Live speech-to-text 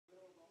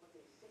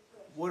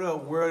What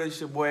up, world? It's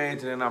your boy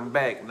Adrian, and I'm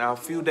back. Now, a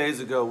few days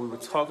ago, we were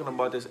talking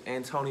about this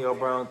Antonio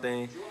Brown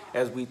thing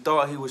as we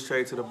thought he was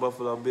traded to the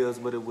Buffalo Bills,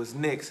 but it was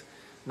Knicks.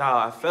 Now,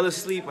 I fell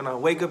asleep and I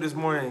wake up this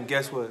morning and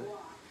guess what?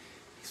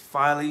 He's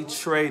finally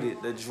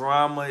traded. The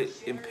drama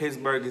in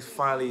Pittsburgh is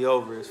finally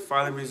over. It's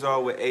finally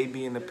resolved with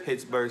AB and the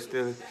Pittsburgh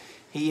Steelers.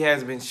 He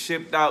has been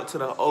shipped out to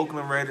the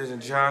Oakland Raiders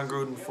and John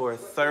Gruden for a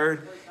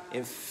 3rd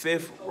and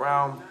 5th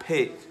round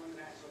pick.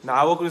 Now,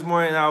 I woke up this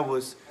morning and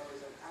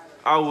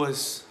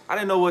I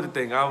didn't know what to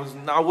think.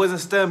 I wasn't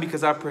stunned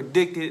because I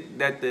predicted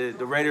that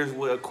the Raiders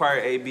would acquire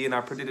AB, and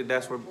I predicted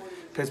that's where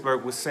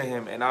Pittsburgh would send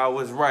him, and I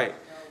was right.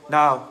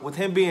 Now, with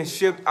him being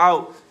shipped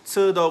out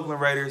to the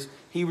Oakland Raiders,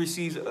 he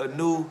receives a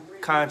new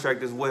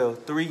contract as well.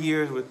 3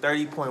 years with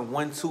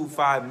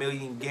 $30.125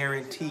 million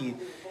guaranteed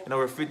and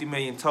over $50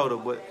 million total.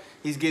 But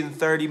he's getting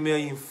 $30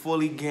 million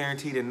fully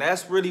guaranteed, and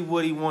that's really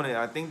what he wanted.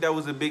 I think that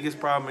was the biggest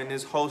problem in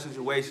this whole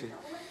situation.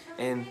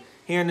 And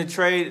here in the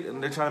trade,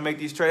 and they're trying to make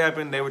these trade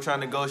happen, they were trying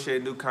to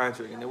negotiate a new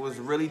contract, and it was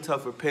really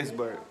tough for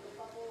Pittsburgh.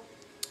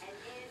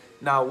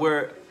 Now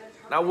where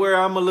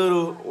I'm a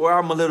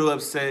little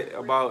upset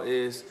about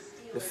is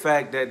the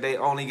fact that they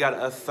only got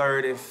a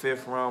 3rd and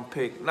 5th round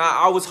pick. Now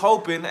I was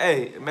hoping,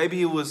 hey,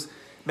 maybe it was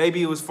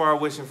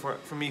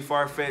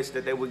far-fetched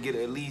that they would get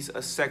at least a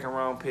 2nd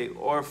round pick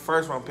or a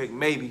 1st round pick,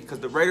 maybe, because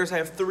the Raiders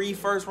have 3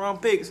 1st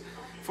round picks.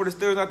 For the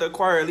Steelers not to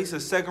acquire at least a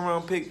 2nd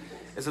round pick,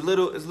 it's a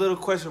little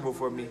questionable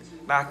for me.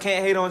 Now I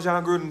can't hate on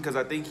John Gruden because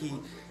I think he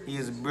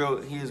is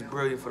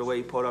brilliant for the way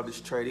he pulled off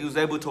this trade. He was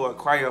able to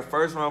acquire a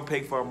 1st round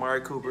pick for Amari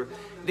Cooper.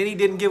 Then he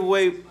didn't give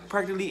away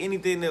practically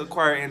anything to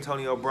acquire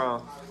Antonio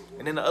Brown.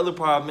 And then the other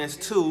problem is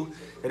too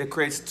that it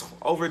creates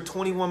over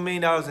 $21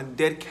 million in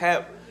dead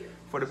cap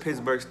for the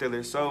Pittsburgh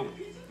Steelers. So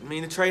I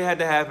mean, the trade had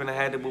to happen. I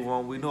had to move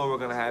on. We knew it was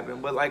gonna happen.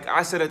 But like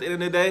I said, at the end of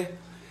the day,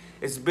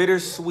 it's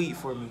bittersweet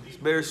for me. It's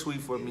bittersweet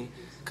for me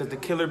because the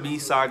Killer Bee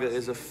saga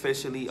is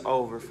officially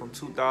over. From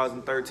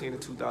 2013 to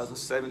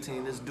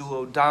 2017, this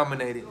duo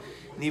dominated.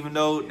 And even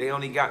though they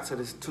only got to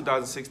this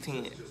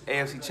 2016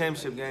 AFC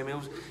Championship game,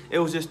 it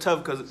was just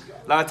tough because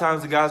a lot of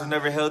times the guys were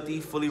never healthy,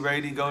 fully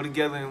ready to go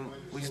together, and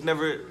we just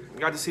never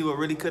got to see what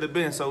really could have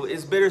been. So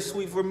it's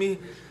bittersweet for me,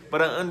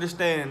 but I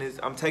understand.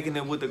 I'm taking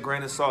it with a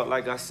grain of salt,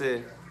 like I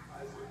said.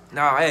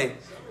 Now, hey,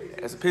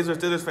 as a Pittsburgh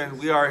Steelers fan,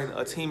 we are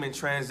a team in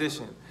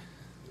transition.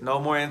 No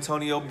more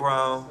Antonio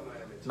Brown,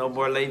 no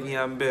more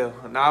Le'Veon Bell.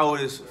 Now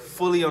it is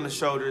fully on the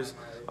shoulders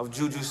of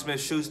Juju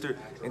Smith-Schuster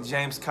and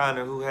James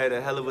Conner, who had a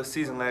hell of a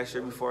season last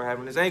year before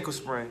having his ankle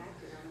sprain.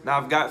 Now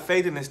I've got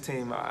faith in this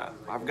team.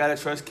 I've got to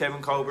trust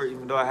Kevin Colbert,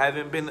 even though I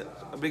haven't been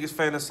the biggest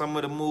fan of some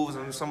of the moves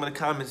and some of the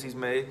comments he's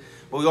made.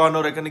 But we all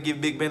know they're going to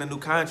give Big Ben a new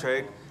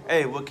contract.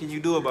 Hey, what can you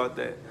do about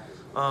that?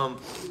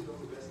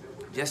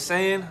 Just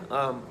saying,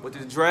 with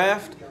this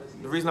draft,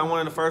 the reason I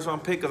wanted the 1st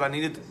round pick because I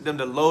needed them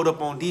to load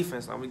up on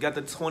defense. Now we got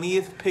the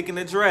 20th pick in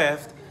the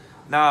draft.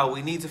 Now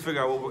we need to figure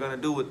out what we're gonna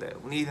do with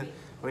that. We need a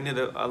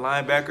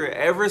linebacker.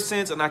 Ever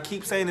since, and I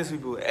keep saying this to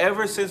people,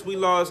 ever since we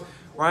lost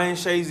Ryan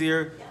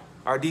Shazier,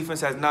 our defense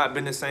has not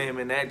been the same,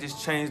 and that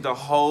just changed the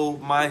whole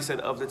mindset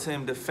of the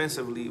team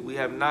defensively. We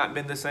have not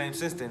been the same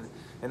since then.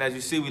 And as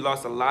you see, we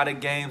lost a lot of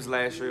games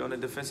last year on the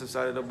defensive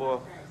side of the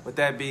ball. With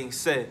that being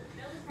said,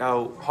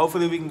 now,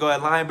 hopefully we can go at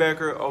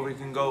linebacker or we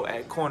can go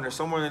at corner,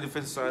 somewhere on the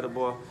defensive side of the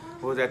ball.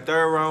 With that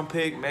 3rd round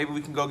pick, maybe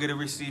we can go get a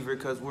receiver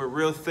because we're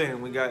real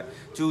thin. We got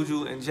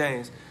Juju and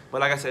James.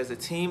 But like I said, it's a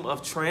team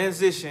of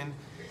transition,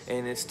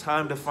 and it's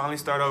time to finally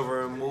start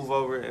over and move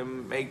over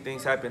and make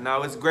things happen.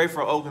 Now, it's great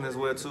for Oakland as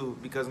well, too,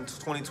 because in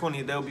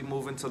 2020, they'll be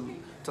moving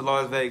to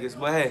Las Vegas.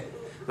 But, hey,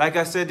 like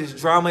I said, this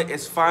drama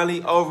is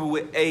finally over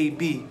with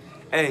AB.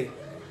 Hey,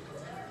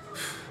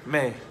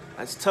 man.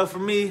 It's tough for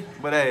me,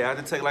 but hey, I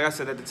had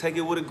to take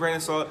it with a grain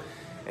of salt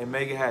and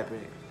make it happen.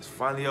 It's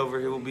finally over.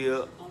 He will be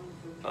a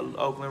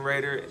Oakland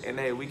Raider, and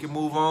hey, we can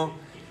move on,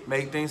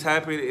 make things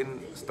happen,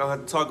 and don't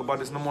have to talk about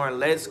this no more.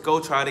 Let's go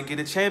try to get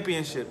a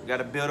championship. Got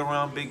to build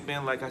around Big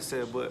Ben, like I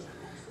said. But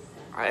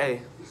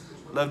hey,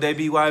 love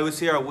AB while he was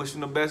here. I wish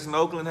him the best in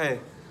Oakland. Hey,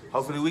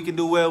 hopefully we can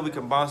do well. We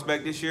can bounce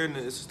back this year, and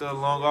it's still a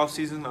long off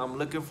season. I'm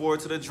looking forward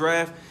to the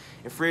draft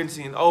and free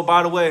agency. And oh,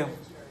 by the way,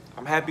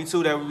 I'm happy,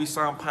 too, that we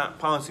signed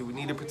Pouncey. We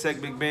need to protect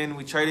Big Ben.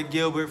 We traded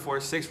Gilbert for a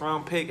 6th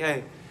round pick.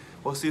 Hey,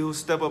 we'll see who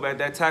step up at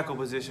that tackle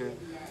position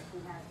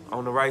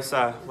on the right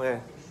side.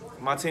 Man,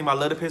 my team, I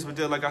love the Pittsburgh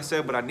Steelers, like I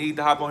said, but I need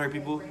to hop on here,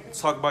 people,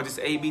 talk about this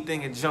AB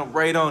thing and jump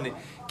right on it.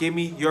 Give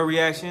me your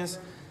reactions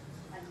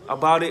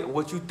about it,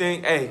 what you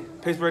think. Hey,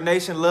 Pittsburgh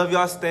Nation, love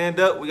y'all. Stand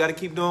up. We got to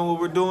keep doing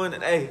what we're doing.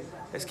 And, hey,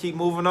 let's keep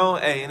moving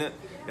on. Hey, and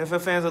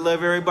NFL fans, I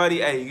love everybody.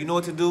 Hey, you know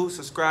what to do.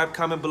 Subscribe,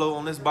 comment below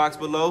on this box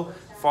below.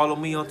 Follow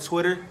me on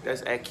Twitter.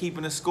 That's at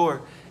Keeping the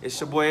Score. It's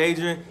your boy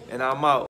Adrian, and I'm out.